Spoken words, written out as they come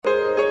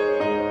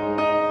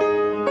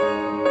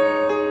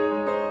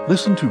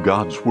Listen to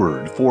God's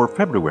Word for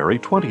February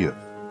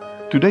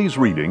 20th. Today's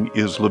reading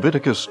is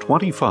Leviticus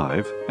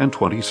 25 and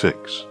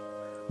 26.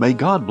 May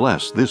God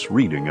bless this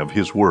reading of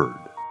His Word.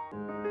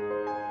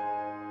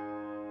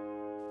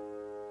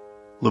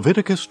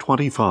 Leviticus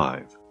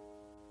 25.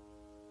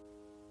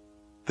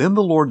 Then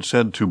the Lord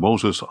said to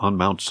Moses on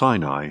Mount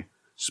Sinai,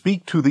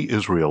 "Speak to the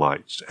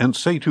Israelites, and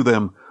say to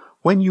them,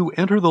 When you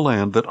enter the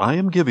land that I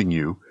am giving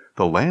you,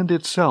 the land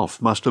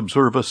itself must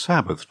observe a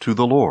Sabbath to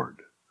the Lord.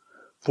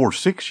 For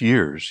 6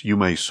 years you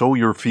may sow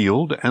your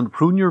field, and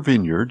prune your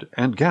vineyard,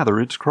 and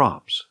gather its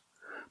crops.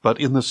 But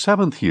in the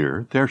 7th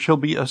year there shall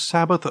be a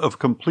Sabbath of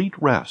complete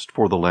rest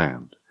for the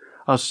land,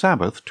 a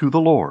Sabbath to the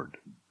Lord.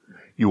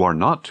 You are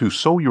not to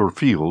sow your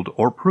field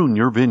or prune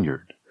your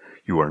vineyard.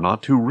 You are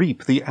not to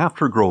reap the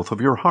aftergrowth of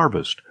your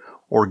harvest,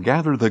 or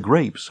gather the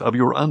grapes of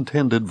your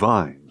untended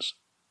vines.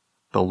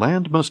 The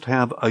land must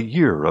have a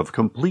year of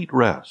complete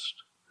rest.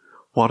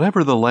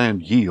 Whatever the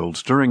land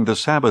yields during the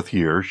Sabbath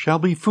year shall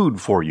be food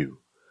for you,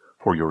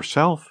 for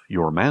yourself,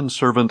 your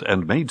manservant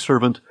and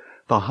maidservant,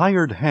 the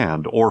hired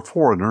hand or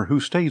foreigner who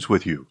stays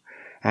with you,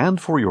 and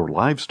for your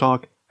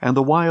livestock and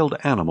the wild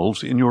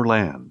animals in your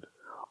land.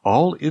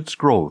 All its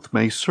growth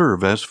may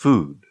serve as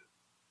food.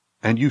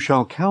 And you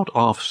shall count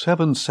off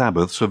 7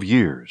 Sabbaths of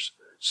years,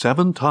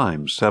 7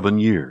 times 7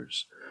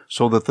 years,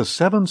 so that the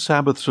 7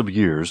 Sabbaths of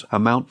years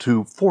amount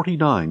to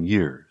 49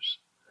 years.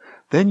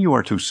 Then you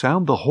are to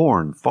sound the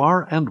horn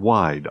far and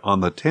wide on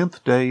the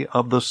 10th day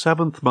of the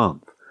 7th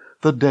month,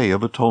 the Day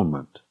of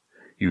Atonement.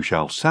 You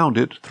shall sound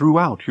it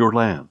throughout your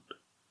land.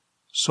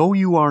 So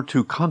you are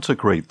to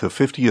consecrate the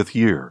 50th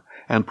year,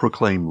 and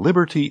proclaim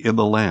liberty in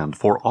the land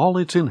for all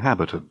its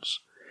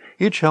inhabitants.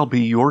 It shall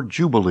be your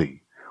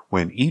jubilee,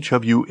 when each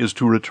of you is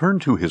to return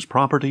to his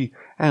property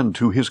and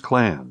to his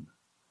clan.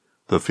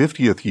 The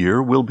 50th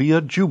year will be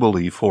a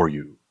jubilee for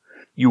you.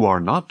 You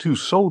are not to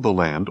sow the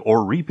land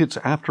or reap its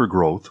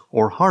aftergrowth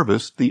or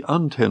harvest the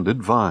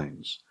untended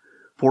vines.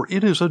 For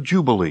it is a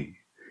jubilee.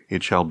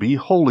 It shall be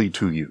holy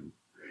to you.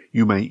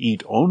 You may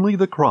eat only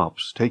the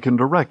crops taken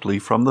directly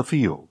from the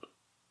field.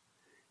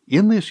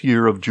 In this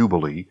year of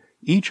Jubilee,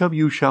 each of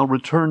you shall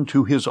return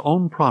to his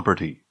own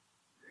property.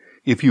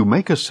 If you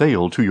make a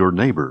sale to your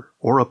neighbor,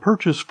 or a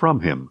purchase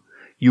from him,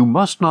 you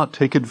must not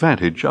take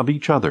advantage of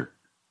each other.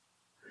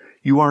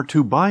 You are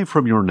to buy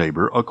from your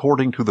neighbor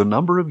according to the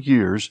number of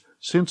years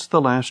since the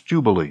last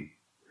Jubilee.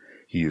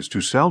 He is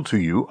to sell to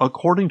you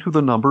according to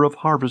the number of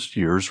harvest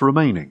years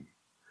remaining.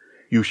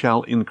 You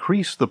shall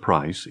increase the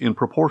price in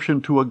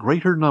proportion to a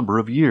greater number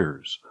of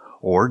years,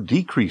 or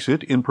decrease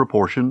it in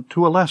proportion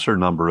to a lesser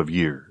number of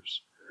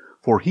years.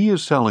 For he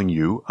is selling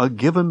you a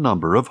given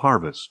number of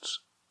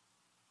harvests.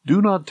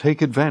 Do not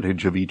take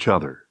advantage of each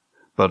other,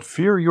 but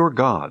fear your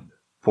God,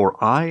 for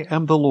I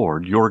am the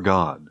Lord your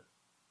God.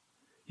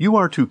 You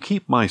are to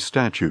keep my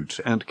statutes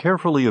and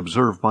carefully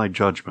observe my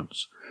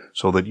judgments,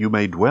 so that you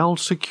may dwell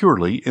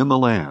securely in the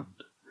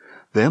land.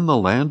 Then the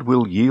land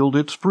will yield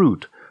its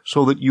fruit,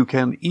 so that you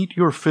can eat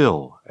your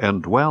fill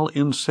and dwell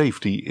in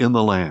safety in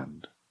the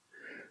land.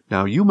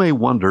 Now you may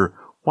wonder,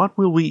 what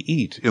will we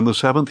eat in the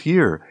 7th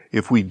year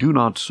if we do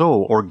not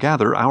sow or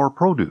gather our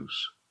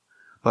produce?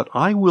 But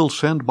I will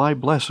send my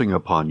blessing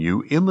upon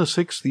you in the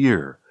 6th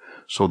year,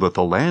 so that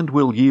the land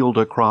will yield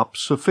a crop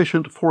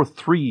sufficient for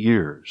 3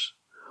 years.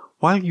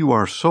 While you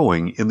are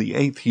sowing in the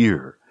 8th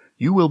year,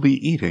 you will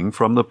be eating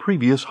from the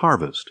previous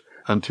harvest,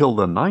 until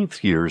the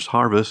 9th year's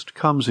harvest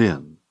comes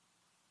in.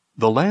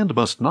 The land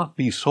must not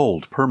be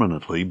sold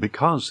permanently,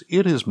 because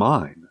it is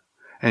mine,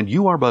 and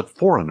you are but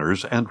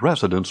foreigners and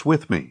residents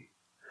with me.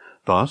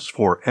 Thus,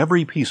 for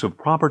every piece of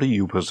property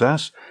you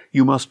possess,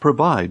 you must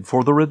provide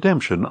for the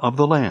redemption of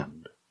the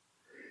land.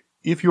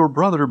 If your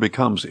brother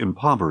becomes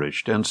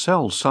impoverished and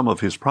sells some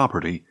of his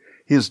property,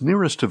 his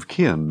nearest of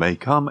kin may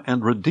come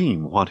and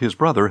redeem what his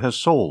brother has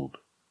sold.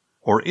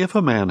 Or if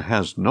a man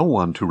has no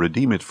one to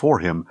redeem it for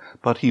him,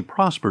 but he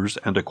prospers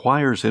and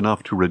acquires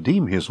enough to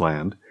redeem his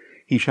land,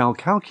 he shall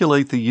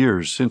calculate the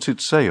years since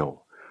its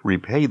sale,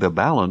 repay the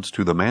balance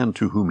to the man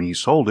to whom he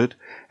sold it,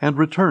 and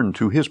return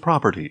to his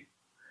property.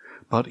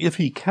 But if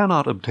he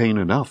cannot obtain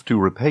enough to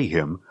repay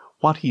him,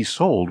 what he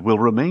sold will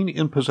remain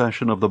in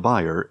possession of the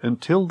buyer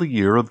until the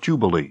year of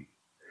Jubilee.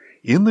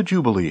 In the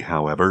Jubilee,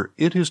 however,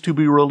 it is to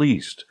be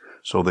released,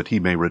 so that he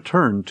may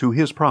return to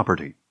his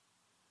property.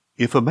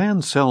 If a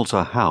man sells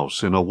a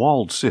house in a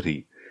walled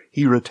city,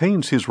 he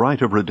retains his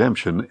right of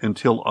redemption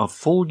until a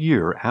full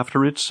year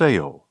after its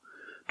sale.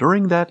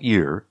 During that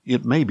year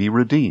it may be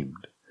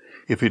redeemed.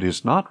 If it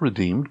is not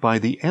redeemed by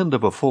the end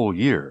of a full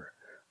year,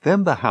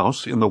 then the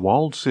house in the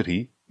walled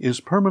city is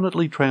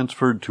permanently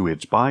transferred to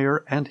its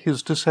buyer and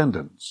his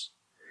descendants.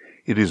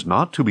 It is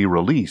not to be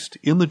released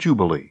in the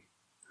Jubilee.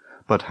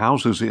 But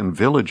houses in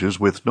villages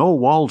with no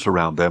walls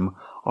around them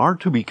are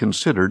to be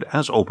considered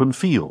as open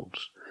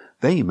fields.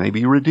 They may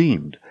be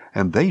redeemed,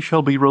 and they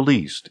shall be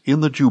released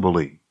in the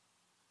Jubilee.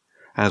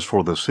 As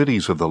for the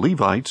cities of the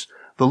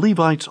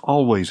Levites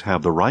always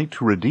have the right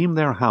to redeem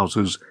their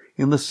houses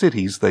in the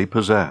cities they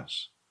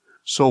possess.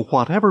 So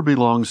whatever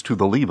belongs to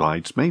the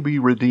Levites may be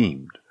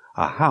redeemed,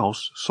 a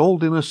house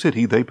sold in a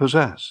city they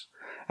possess,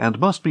 and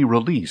must be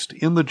released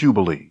in the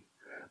Jubilee,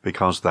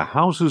 because the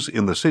houses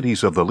in the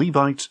cities of the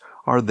Levites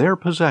are their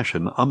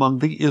possession among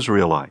the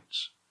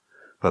Israelites.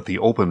 But the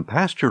open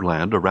pasture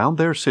land around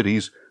their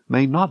cities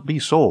may not be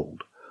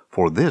sold,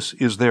 for this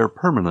is their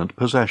permanent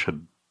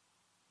possession.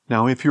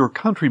 Now if your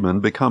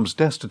countryman becomes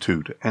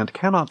destitute and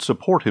cannot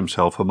support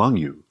himself among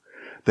you,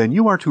 then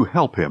you are to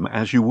help him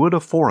as you would a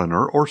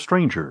foreigner or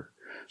stranger,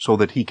 so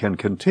that he can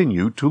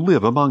continue to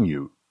live among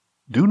you.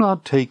 Do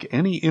not take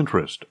any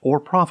interest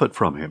or profit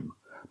from him,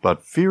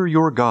 but fear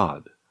your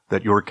God,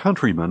 that your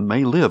countryman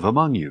may live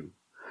among you.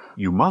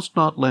 You must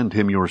not lend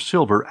him your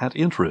silver at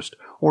interest,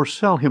 or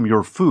sell him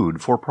your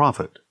food for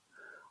profit.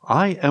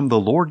 I am the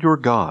Lord your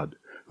God,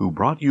 who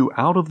brought you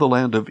out of the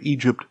land of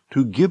Egypt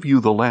to give you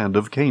the land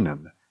of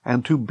Canaan,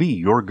 and to be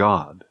your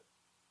God.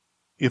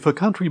 If a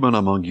countryman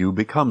among you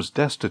becomes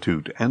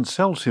destitute and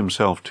sells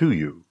himself to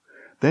you,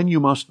 then you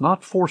must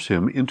not force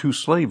him into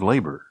slave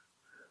labor.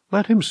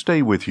 Let him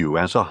stay with you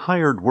as a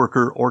hired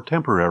worker or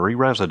temporary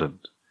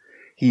resident.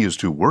 He is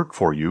to work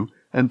for you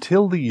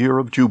until the year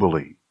of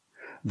Jubilee.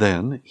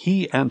 Then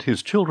he and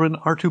his children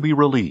are to be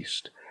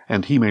released,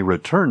 and he may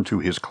return to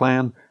his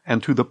clan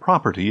and to the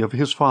property of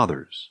his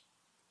fathers.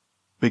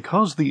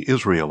 Because the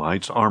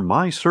Israelites are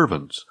my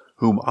servants,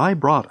 whom I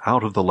brought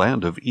out of the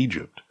land of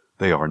Egypt,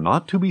 they are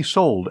not to be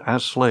sold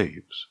as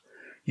slaves.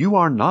 You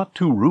are not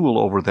to rule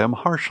over them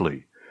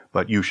harshly,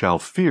 but you shall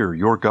fear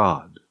your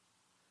God.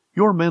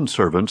 Your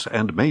menservants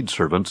and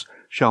maidservants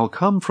shall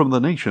come from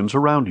the nations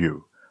around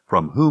you,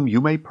 from whom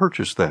you may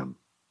purchase them.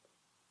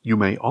 You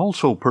may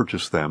also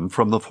purchase them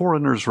from the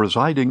foreigners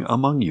residing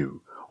among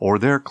you, or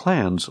their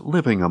clans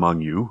living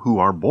among you who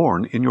are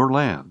born in your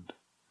land.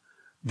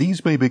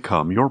 These may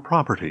become your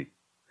property.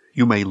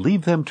 You may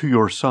leave them to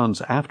your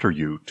sons after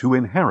you to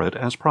inherit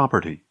as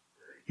property.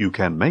 You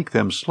can make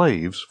them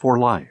slaves for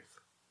life.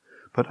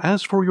 But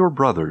as for your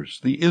brothers,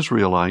 the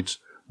Israelites,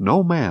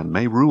 no man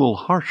may rule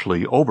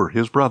harshly over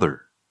his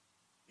brother.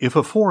 If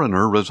a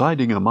foreigner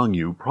residing among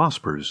you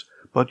prospers,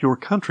 but your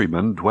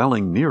countryman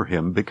dwelling near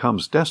him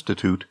becomes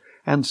destitute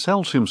and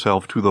sells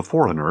himself to the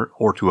foreigner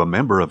or to a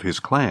member of his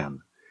clan,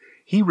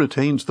 he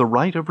retains the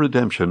right of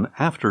redemption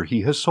after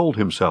he has sold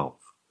himself.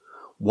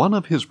 One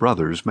of his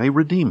brothers may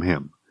redeem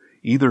him.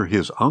 Either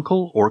his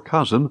uncle or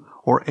cousin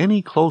or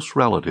any close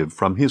relative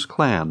from his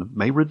clan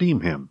may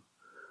redeem him.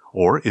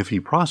 Or if he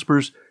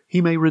prospers,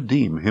 he may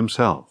redeem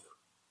himself.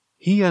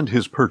 He and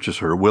his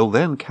purchaser will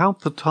then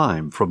count the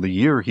time from the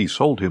year he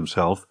sold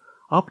himself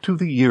up to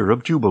the year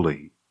of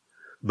Jubilee.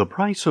 The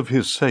price of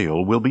his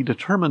sale will be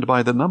determined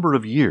by the number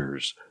of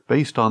years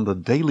based on the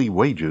daily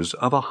wages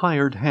of a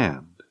hired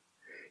hand.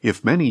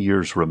 If many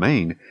years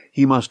remain,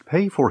 he must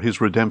pay for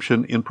his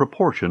redemption in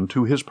proportion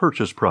to his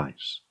purchase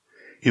price.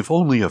 If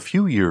only a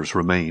few years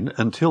remain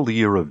until the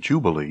year of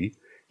Jubilee,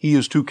 he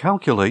is to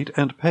calculate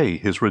and pay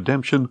his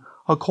redemption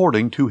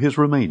according to his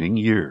remaining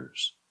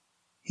years.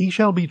 He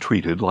shall be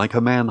treated like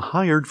a man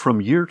hired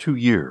from year to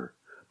year,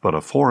 but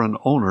a foreign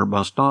owner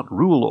must not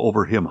rule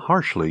over him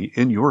harshly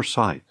in your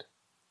sight.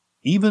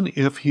 Even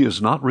if he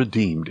is not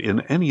redeemed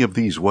in any of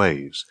these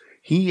ways,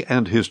 he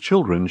and his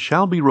children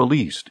shall be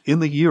released in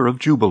the year of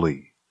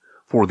Jubilee.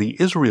 For the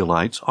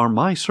Israelites are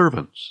my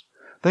servants.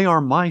 They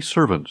are my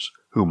servants,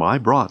 whom I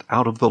brought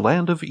out of the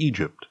land of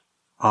Egypt.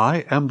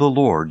 I am the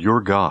Lord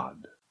your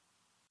God.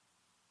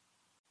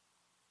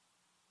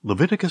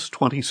 Leviticus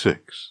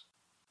 26.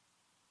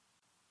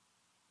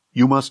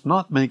 You must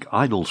not make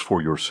idols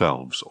for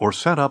yourselves, or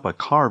set up a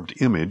carved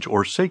image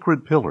or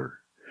sacred pillar.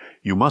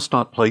 You must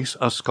not place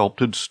a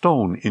sculpted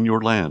stone in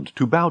your land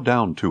to bow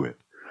down to it,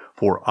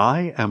 for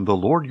I am the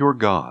Lord your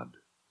God.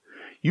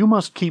 You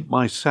must keep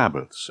my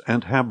Sabbaths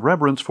and have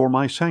reverence for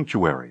my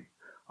sanctuary.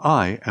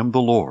 I am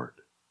the Lord.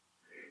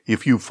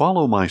 If you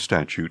follow my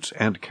statutes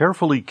and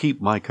carefully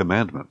keep my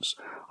commandments,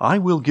 I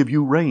will give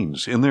you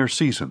rains in their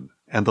season,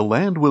 and the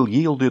land will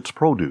yield its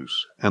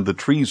produce, and the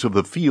trees of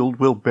the field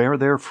will bear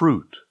their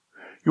fruit.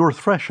 Your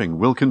threshing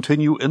will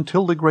continue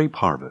until the grape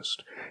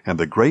harvest, and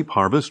the grape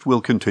harvest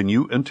will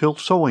continue until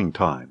sowing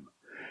time.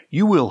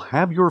 You will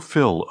have your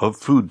fill of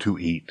food to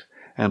eat,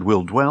 and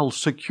will dwell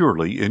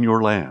securely in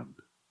your land.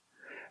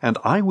 And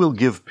I will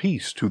give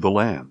peace to the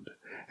land,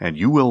 and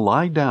you will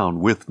lie down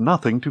with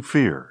nothing to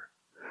fear.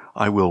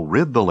 I will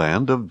rid the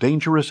land of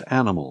dangerous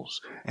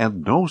animals,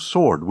 and no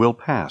sword will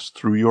pass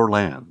through your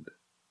land.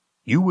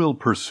 You will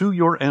pursue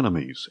your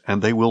enemies,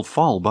 and they will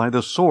fall by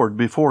the sword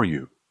before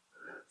you.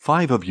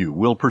 5 of you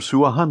will pursue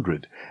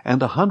 100,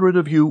 and 100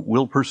 of you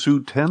will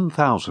pursue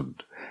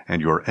 10,000,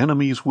 and your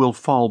enemies will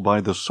fall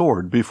by the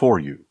sword before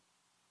you.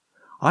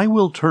 I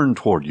will turn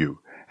toward you,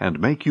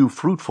 and make you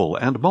fruitful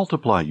and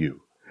multiply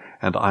you,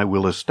 and I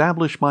will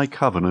establish my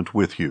covenant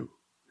with you.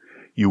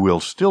 You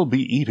will still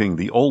be eating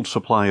the old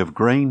supply of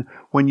grain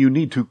when you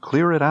need to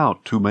clear it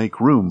out to make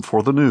room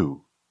for the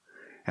new.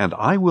 And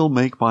I will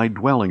make my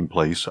dwelling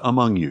place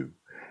among you,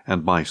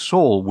 and my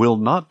soul will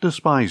not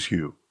despise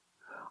you.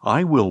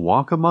 I will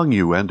walk among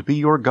you and be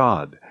your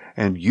God,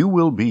 and you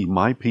will be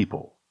my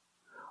people.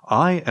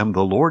 I am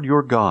the Lord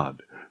your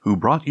God, who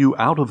brought you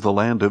out of the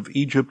land of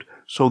Egypt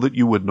so that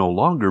you would no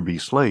longer be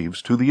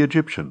slaves to the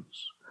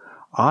Egyptians.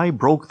 I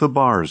broke the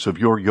bars of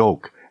your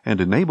yoke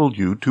and enabled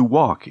you to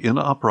walk in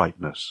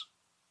uprightness.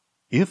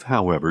 If,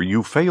 however,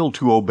 you fail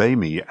to obey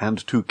me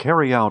and to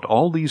carry out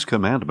all these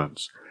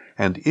commandments,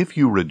 and if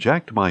you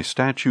reject my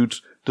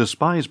statutes,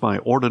 despise my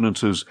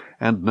ordinances,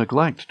 and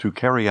neglect to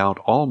carry out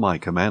all my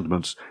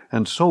commandments,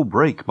 and so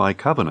break my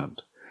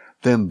covenant,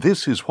 then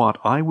this is what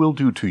I will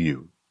do to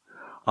you.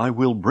 I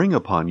will bring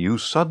upon you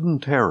sudden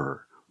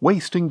terror,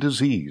 wasting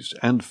disease,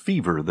 and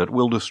fever that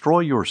will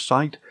destroy your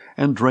sight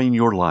and drain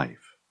your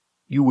life.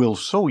 You will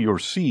sow your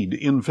seed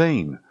in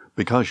vain,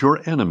 because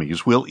your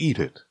enemies will eat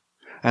it.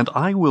 And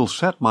I will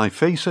set my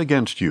face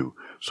against you,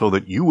 so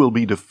that you will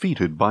be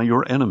defeated by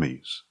your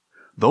enemies.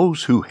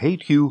 Those who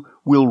hate you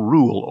will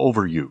rule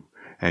over you,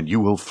 and you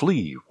will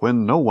flee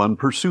when no one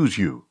pursues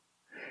you.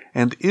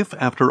 And if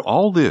after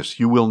all this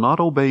you will not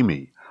obey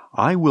me,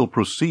 I will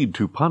proceed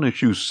to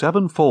punish you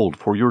sevenfold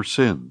for your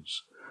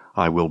sins.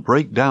 I will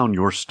break down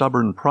your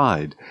stubborn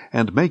pride,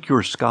 and make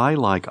your sky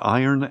like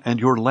iron and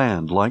your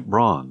land like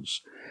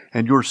bronze,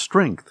 and your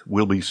strength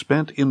will be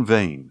spent in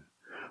vain.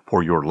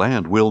 For your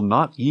land will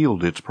not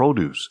yield its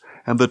produce,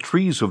 and the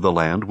trees of the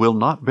land will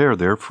not bear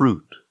their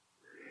fruit.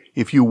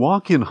 If you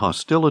walk in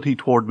hostility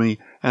toward me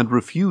and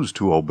refuse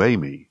to obey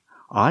me,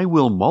 I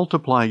will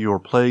multiply your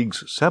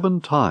plagues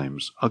 7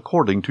 times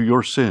according to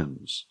your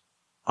sins.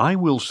 I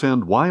will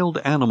send wild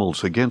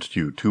animals against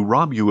you to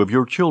rob you of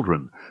your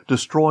children,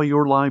 destroy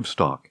your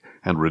livestock,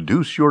 and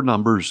reduce your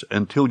numbers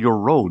until your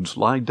roads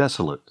lie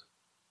desolate.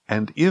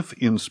 And if,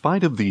 in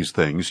spite of these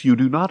things, you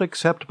do not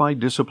accept my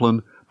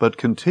discipline, but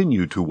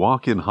continue to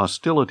walk in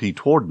hostility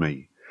toward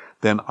me,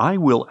 then I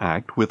will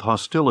act with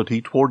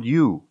hostility toward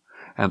you,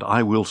 and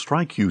I will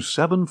strike you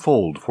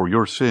sevenfold for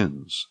your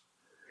sins.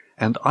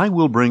 And I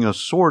will bring a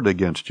sword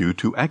against you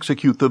to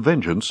execute the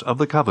vengeance of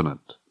the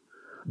covenant.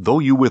 Though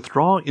you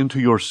withdraw into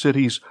your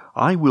cities,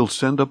 I will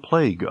send a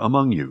plague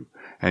among you,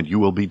 and you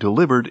will be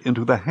delivered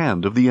into the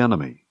hand of the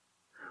enemy.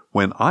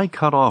 When I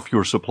cut off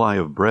your supply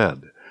of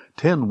bread,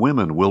 10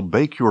 women will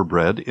bake your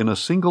bread in a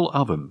single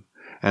oven,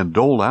 and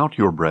dole out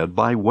your bread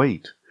by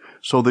weight,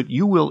 so that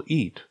you will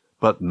eat,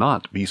 but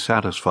not be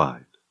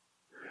satisfied.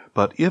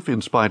 But if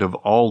in spite of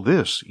all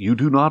this you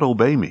do not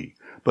obey me,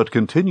 but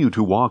continue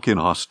to walk in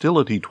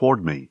hostility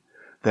toward me,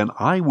 then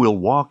I will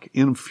walk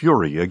in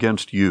fury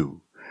against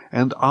you,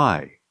 and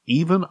I,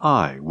 even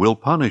I, will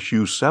punish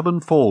you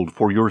sevenfold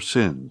for your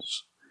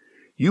sins.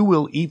 You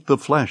will eat the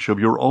flesh of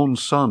your own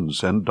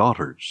sons and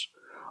daughters.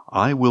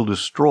 I will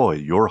destroy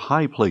your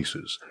high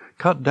places,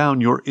 cut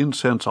down your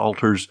incense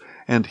altars,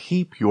 and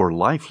heap your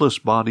lifeless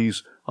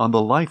bodies on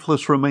the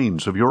lifeless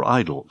remains of your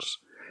idols,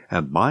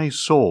 and my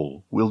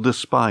soul will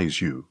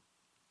despise you.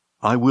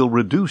 I will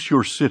reduce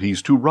your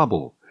cities to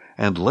rubble,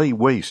 and lay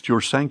waste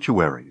your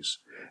sanctuaries,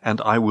 and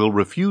I will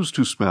refuse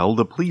to smell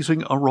the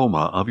pleasing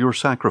aroma of your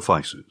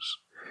sacrifices.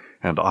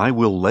 And I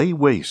will lay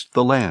waste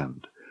the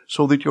land,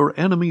 so that your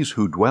enemies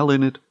who dwell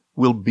in it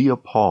will be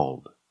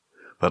appalled.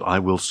 But I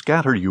will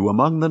scatter you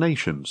among the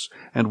nations,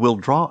 and will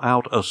draw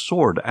out a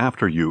sword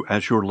after you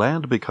as your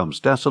land becomes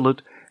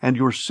desolate, and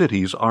your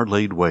cities are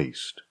laid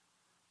waste.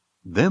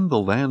 Then the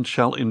land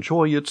shall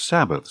enjoy its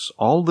Sabbaths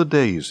all the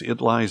days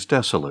it lies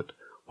desolate,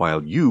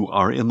 while you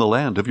are in the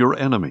land of your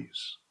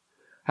enemies.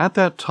 At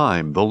that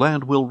time the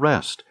land will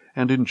rest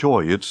and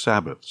enjoy its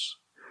Sabbaths.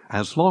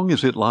 As long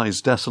as it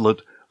lies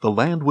desolate, the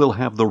land will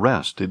have the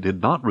rest it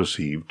did not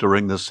receive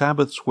during the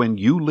Sabbaths when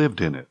you lived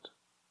in it.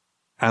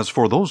 As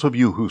for those of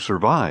you who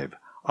survive,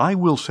 I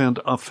will send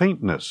a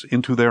faintness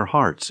into their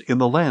hearts in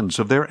the lands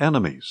of their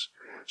enemies,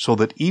 so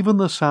that even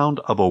the sound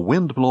of a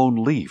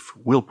wind-blown leaf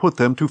will put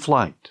them to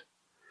flight.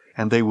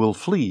 And they will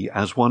flee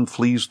as one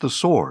flees the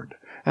sword,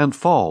 and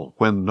fall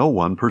when no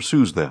one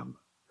pursues them.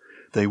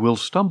 They will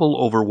stumble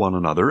over one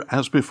another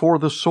as before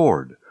the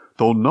sword,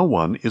 though no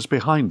one is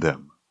behind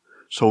them.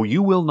 So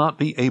you will not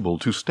be able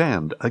to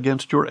stand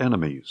against your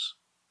enemies.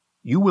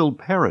 You will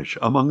perish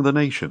among the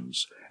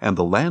nations, and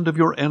the land of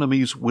your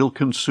enemies will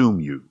consume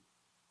you.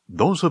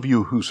 Those of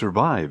you who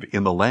survive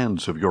in the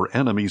lands of your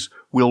enemies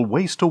will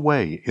waste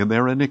away in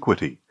their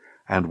iniquity,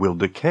 and will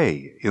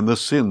decay in the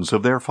sins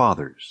of their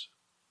fathers.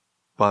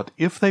 But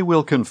if they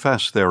will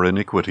confess their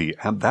iniquity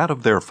and that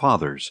of their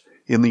fathers,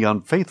 in the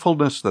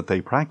unfaithfulness that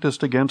they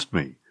practiced against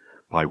me,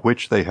 by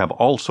which they have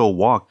also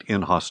walked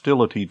in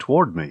hostility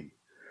toward me,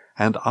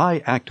 and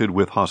I acted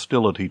with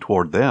hostility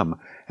toward them,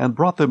 and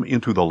brought them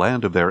into the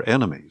land of their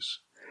enemies,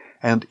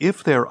 and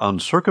if their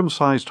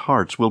uncircumcised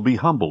hearts will be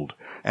humbled,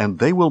 and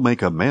they will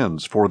make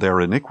amends for their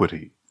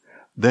iniquity,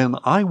 then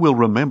I will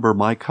remember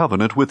my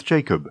covenant with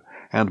Jacob,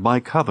 and my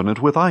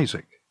covenant with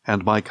Isaac,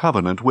 and my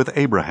covenant with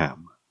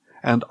Abraham,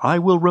 and I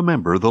will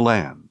remember the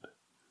land.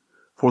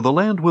 For the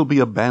land will be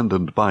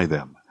abandoned by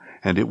them,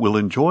 and it will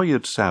enjoy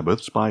its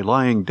Sabbaths by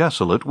lying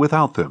desolate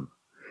without them,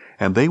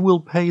 and they will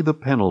pay the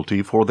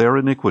penalty for their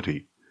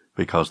iniquity,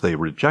 because they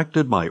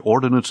rejected my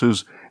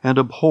ordinances and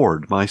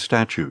abhorred my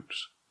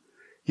statutes.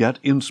 Yet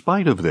in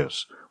spite of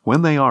this,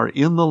 when they are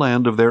in the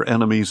land of their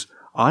enemies,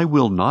 I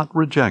will not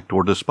reject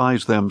or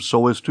despise them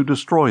so as to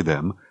destroy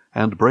them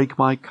and break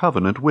my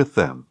covenant with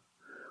them.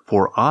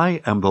 For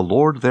I am the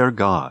Lord their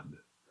God.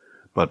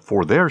 But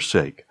for their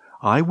sake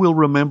I will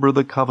remember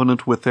the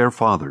covenant with their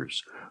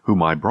fathers,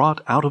 whom I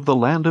brought out of the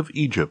land of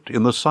Egypt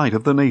in the sight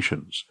of the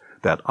nations,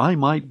 that I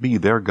might be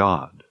their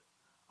God.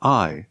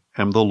 I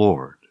am the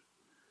Lord.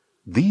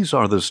 These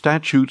are the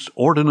statutes,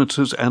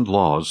 ordinances, and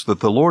laws that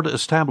the Lord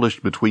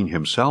established between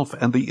himself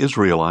and the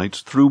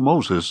Israelites through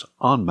Moses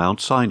on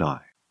Mount Sinai.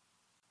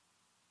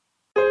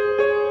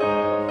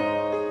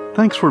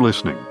 Thanks for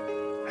listening,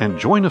 and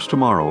join us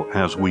tomorrow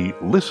as we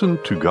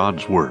listen to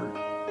God's Word.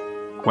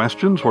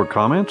 Questions or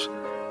comments?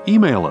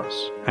 Email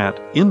us at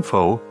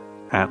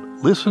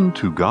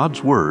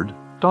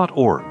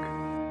info@listentogodsword.org.